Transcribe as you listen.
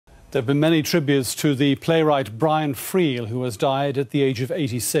There have been many tributes to the playwright Brian Friel, who has died at the age of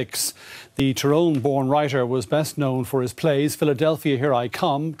 86. The Tyrone-born writer was best known for his plays Philadelphia, Here I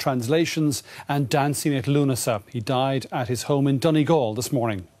Come, translations and Dancing at Lughnasa. He died at his home in Donegal this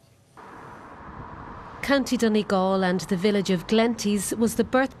morning. County Donegal and the village of Glenties was the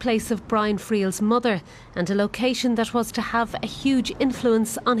birthplace of Brian Friel's mother and a location that was to have a huge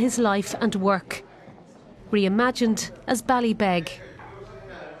influence on his life and work. Reimagined as Ballybeg.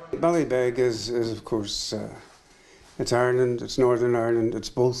 Ballybeg is of course, it's Ireland, it's Northern Ireland, it's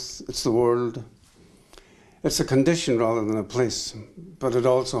both, it's the world. It's a condition rather than a place, but it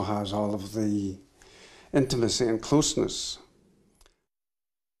also has all of the intimacy and closeness.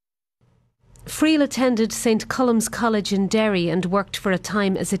 Friel attended St Colum's College in Derry and worked for a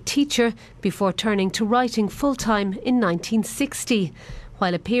time as a teacher before turning to writing full-time in 1960,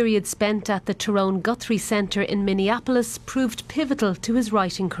 while a period spent at the Tyrone Guthrie Centre in Minneapolis proved pivotal to his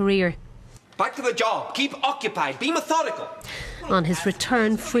writing career. Back to the job, keep occupied, be methodical. On his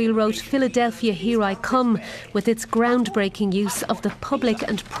return, Friel wrote Philadelphia, Here I Come, with its groundbreaking use of the public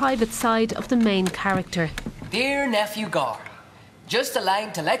and private side of the main character. Dear nephew Gar, just a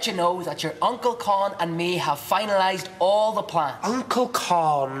line to let you know that your Uncle Con and me have finalised all the plans. Uncle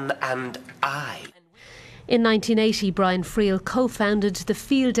Con and I. In 1980, Brian Friel co-founded the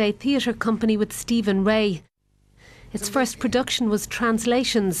Field Day Theatre Company with Stephen Ray. Its first production was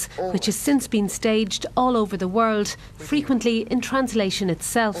Translations, which has since been staged all over the world, frequently in translation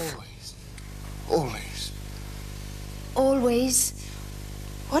itself. Always. Always?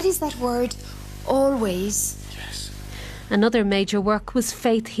 What is that word? Always? Another major work was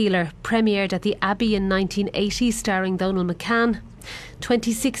Faith Healer, premiered at the Abbey in 1980, starring Donald McCann.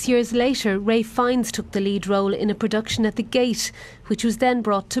 26 years later, Ray Fiennes took the lead role in a production at the Gate, which was then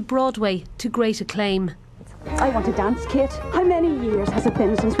brought to Broadway to great acclaim. I want to dance, Kit. How many years has it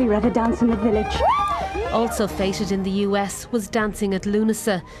been since we read a dance in the village? Also feted in the US was Dancing at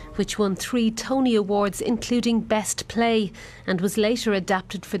Lughnasa, which won 3 Tony Awards, including Best Play, and was later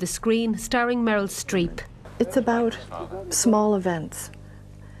adapted for the screen, starring Meryl Streep. It's about small events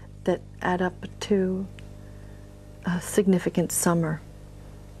that add up to a significant summer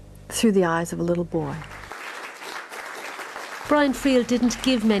through the eyes of a little boy. Brian Friel didn't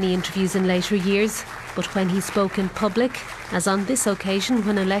give many interviews in later years, but when he spoke in public, as on this occasion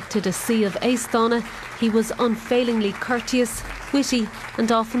when elected a See of Aosdána, he was unfailingly courteous, witty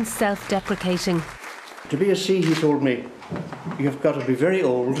and often self-deprecating. To be a C, he told me, you've got to be very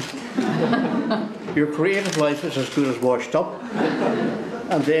old. Your creative life is as good as washed up,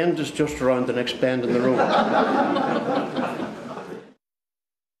 and the end is just around the next bend in the road.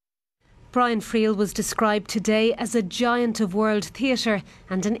 Brian Friel was described today as a giant of world theatre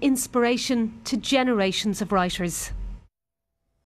and an inspiration to generations of writers.